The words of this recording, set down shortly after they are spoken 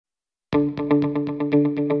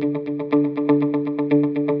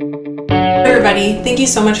everybody. Thank you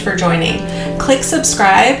so much for joining. Click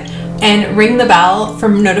subscribe and ring the bell for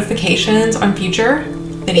notifications on future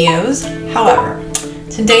videos. However,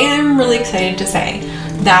 today I'm really excited to say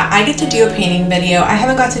that I get to do a painting video. I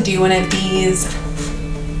haven't got to do one of these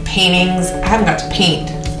paintings. I haven't got to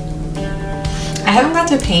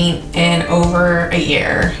paint in over a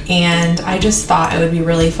year, and I just thought it would be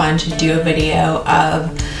really fun to do a video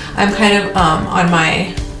of, I'm kind of on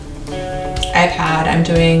my iPad, I'm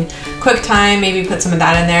doing QuickTime, maybe put some of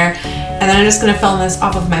that in there, and then I'm just going to film this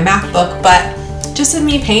off of my MacBook, but just of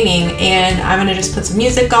me painting, and I'm going to just put some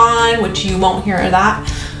music on, which you won't hear that,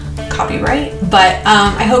 copyright, but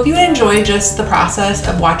I hope you enjoy just the process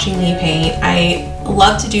of watching me paint. I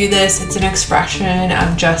love to do this. It's an expression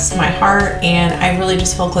of just my heart, and I really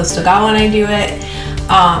just feel close to God when I do it.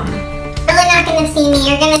 You're really not going to see me.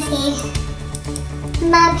 You're going to see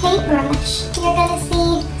my paintbrush. You're going to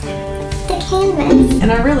see the canvas.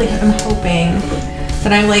 And I really am hoping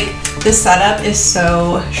that I'm like, this setup is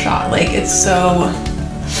so shot, like it's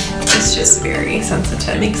just very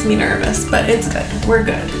sensitive. It makes me nervous, but it's good. We're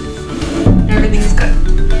good. Everything's good.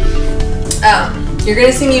 You're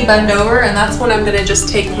gonna see me bend over, and that's when I'm gonna just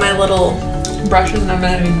take my little brushes and I'm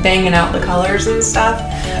gonna be banging out the colors and stuff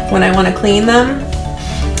when I want to clean them.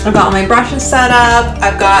 I've got my brushes set up.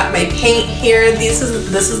 I've got my paint here. This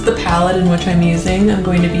is the palette in which I'm using. I'm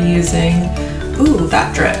going to be using, ooh,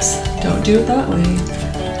 that drips. Don't do it that way.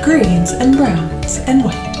 Greens and browns and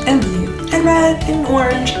white and blue and red and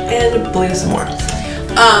orange and blue some more.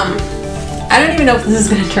 I don't even know if this is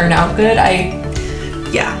gonna turn out good.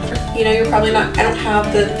 You know, you're probably not, I don't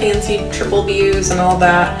have the fancy triple views and all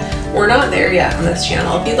that. We're not there yet on this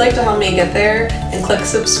channel. If you'd like to help me get there, and click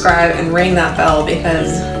subscribe and ring that bell,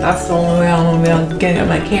 because that's the only way I'm gonna be able to get on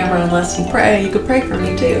my camera unless you pray. You could pray for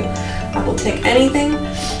me too. I will take anything.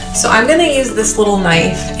 So I'm gonna use this little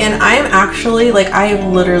knife, and I am actually, like, I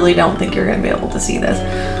literally don't think you're gonna be able to see this.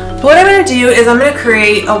 But what I'm gonna do is I'm gonna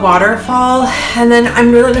create a waterfall, and then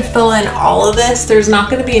I'm really gonna fill in all of this. There's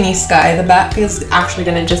not gonna be any sky. The back is actually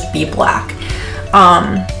gonna just be black.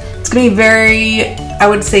 It's gonna be very, I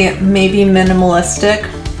would say maybe minimalistic,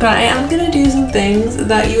 but I am gonna do some things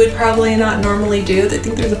that you would probably not normally do. I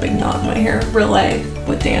think there's a big knot in my hair. Real life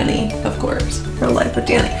with Dani, of course. Real life with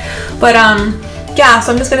Dani. But yeah,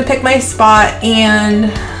 so I'm just gonna pick my spot,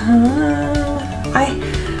 and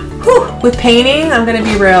with painting, I'm gonna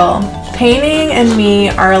be real. Painting and me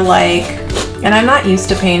are like, and I'm not used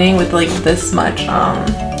to painting with like this much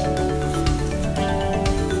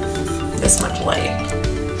light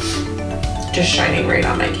just shining right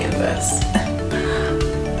on my canvas.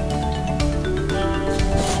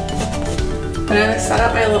 But I'm gonna set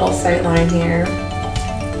up my little sight line here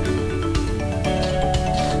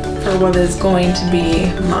for what is going to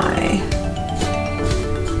be my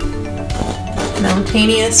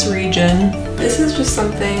mountainous region. This is just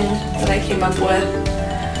something that I came up with,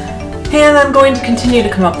 and I'm going to continue to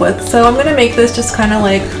come up with. So I'm gonna make this just kind of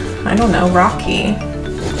like, I don't know, rocky.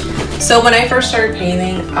 So when I first started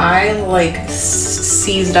painting, I like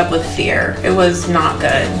seized up with fear. It was not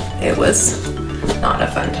good. It was not a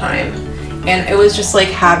fun time. And it was just like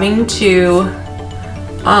having to,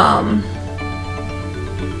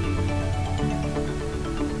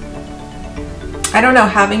 I don't know,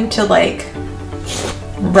 having to like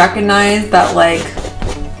recognize that like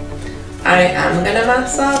I am gonna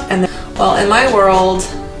mess up. And then, well, in my world,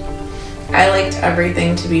 I liked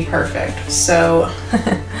everything to be perfect. So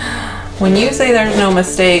when you say there's no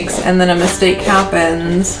mistakes and then a mistake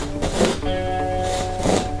happens,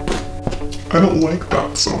 I don't like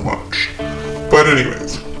that so much. But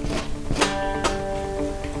anyways.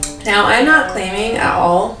 Now I'm not claiming at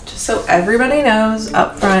all, just so everybody knows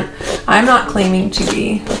up front, I'm not claiming to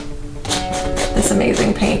be this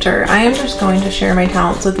amazing painter. I am just going to share my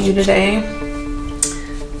talents with you today.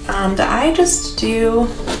 That I just do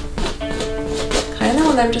kind of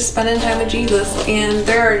when I'm just spending time with Jesus, and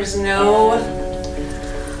there is no,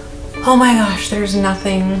 oh my gosh, there's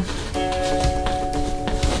nothing,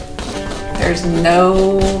 there's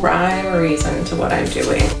no rhyme or reason to what I'm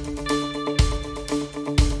doing.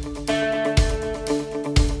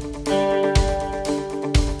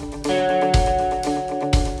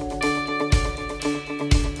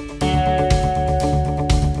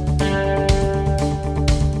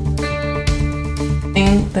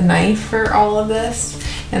 The knife for all of this,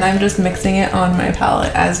 and I'm just mixing it on my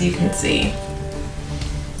palette, as you can see.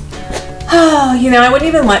 Oh, you know, I wouldn't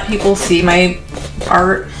even let people see my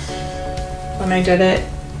art when I did it,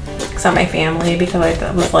 except my family, because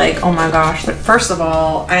I was like, oh my gosh, first of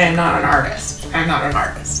all, I am not an artist. I'm not an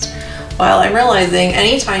artist. While I'm realizing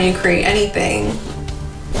anytime you create anything,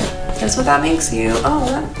 That's what that makes you. Oh,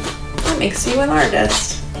 that makes you an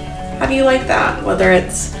artist. How do you like that? Whether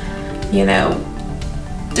it's, you know,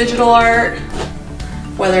 digital art,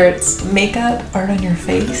 whether it's makeup, art on your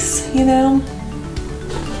face, you know?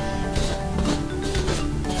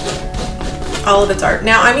 All of it's art.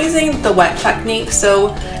 Now I'm using the wet technique,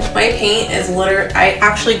 so my paint is literally, I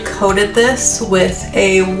actually coated this with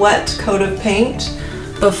a wet coat of paint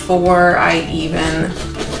before I even...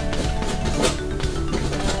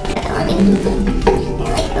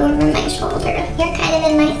 like over my shoulder. You're kind of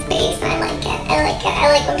in my space. I like it. I like it.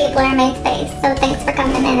 I like when people are in my space. So thanks for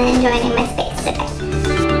coming in and joining my space today.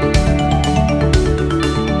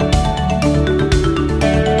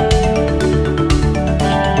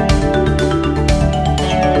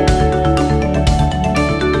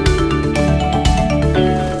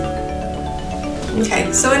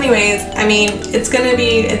 Okay, so anyways, I mean, it's gonna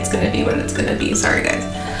be what it's gonna be. Sorry guys.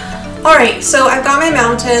 All right, so I've got my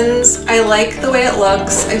mountains. I like the way it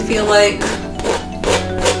looks. I feel like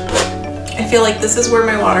this is where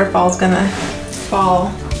my waterfall is gonna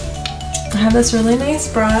fall. I have this really nice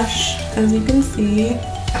brush, as you can see.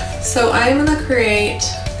 So I'm gonna create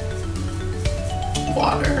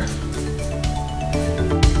water.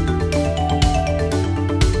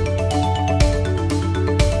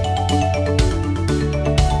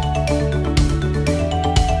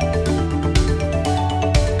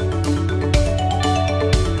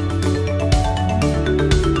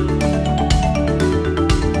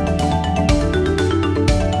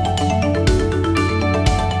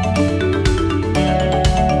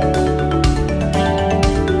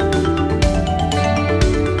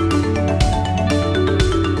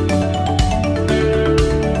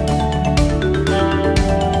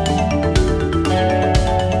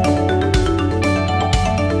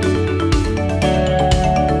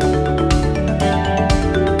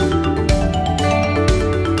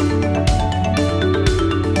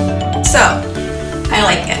 So, I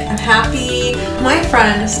like it. I'm happy. My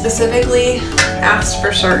friend specifically asked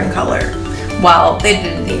for certain color. Well, they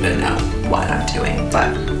didn't even know what I'm doing,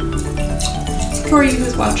 but for you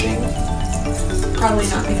who's watching, probably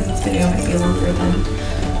not because this video might be longer than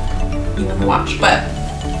you want to watch, but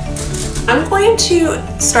I'm going to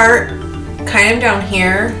start kind of down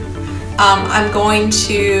here. I'm going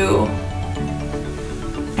to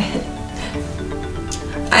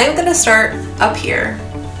start up here.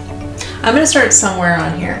 I'm gonna start somewhere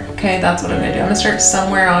on here. Okay, that's what I'm gonna do. I'm gonna start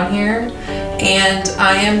somewhere on here, and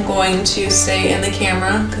I am going to stay in the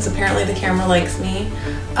camera because apparently the camera likes me.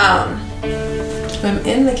 If I'm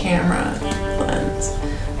in the camera lens,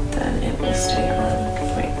 then it will stay on.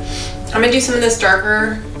 Wait, I'm gonna do some of this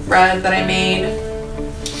darker red that I made,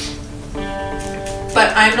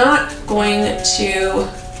 but I'm not going to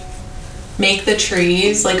make the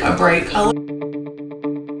trees like a bright color.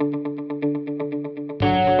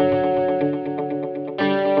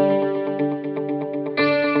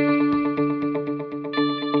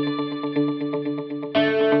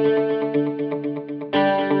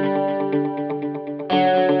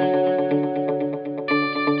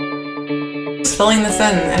 Filling this in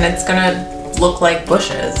and it's gonna look like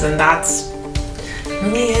bushes, and that's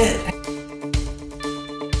really it.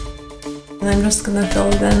 And I'm just gonna fill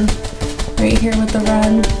it in right here with the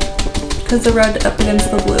red, because the red up against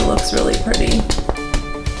the blue looks really pretty.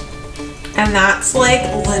 And that's like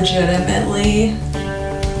legitimately,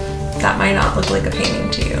 that might not look like a painting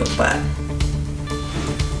to you, but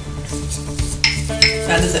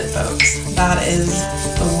that is it, folks. That is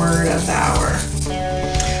the word of the hour.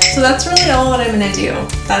 So that's really all what I'm gonna do.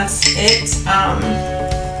 That's it. I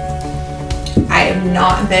am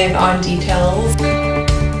not big on details.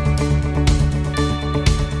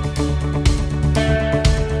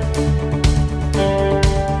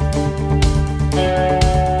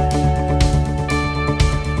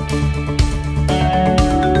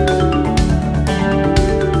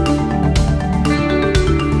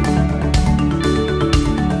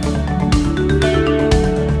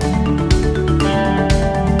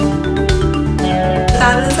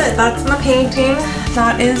 That's my painting.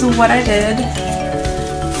 That is what I did.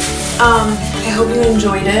 I hope you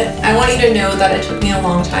enjoyed it. I want you to know that it took me a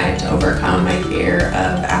long time to overcome my fear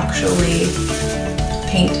of actually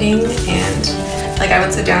painting, and like I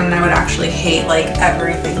would sit down and I would actually hate like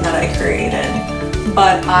everything that I created.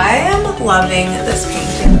 But I am loving this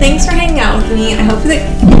painting. Thanks for hanging out with me. I hope that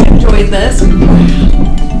you enjoyed this.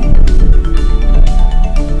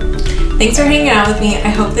 Thanks for hanging out with me. I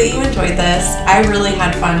hope that you enjoyed this. I really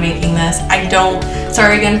had fun making this.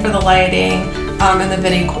 Sorry again for the lighting. and the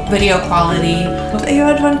video quality. I hope that you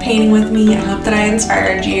had fun painting with me. I hope that I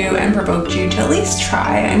inspired you and provoked you to at least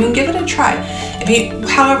try. I mean, give it a try.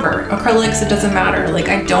 However, acrylics, it doesn't matter. Like,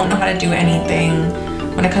 I don't know how to do anything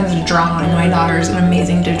when it comes to drawing. My daughter is an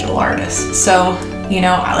amazing digital artist. So, you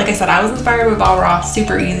know, like I said, I was inspired by Bob Ross,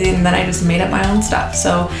 super easy, and then I just made up my own stuff.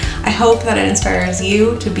 So I hope that it inspires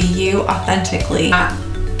you to be you authentically.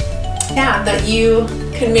 Yeah, that you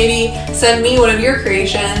can maybe send me one of your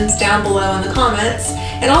creations down below in the comments,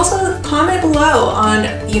 and also comment below on,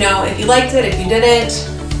 you know, if you liked it, if you didn't.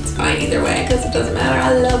 It's fine either way because it doesn't matter.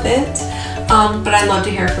 I love it. But I'd love to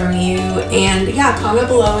hear from you, and yeah, comment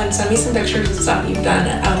below and send me some pictures of stuff you've done.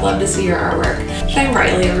 I would love to see your artwork. Shine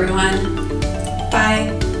brightly, everyone.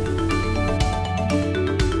 Bye.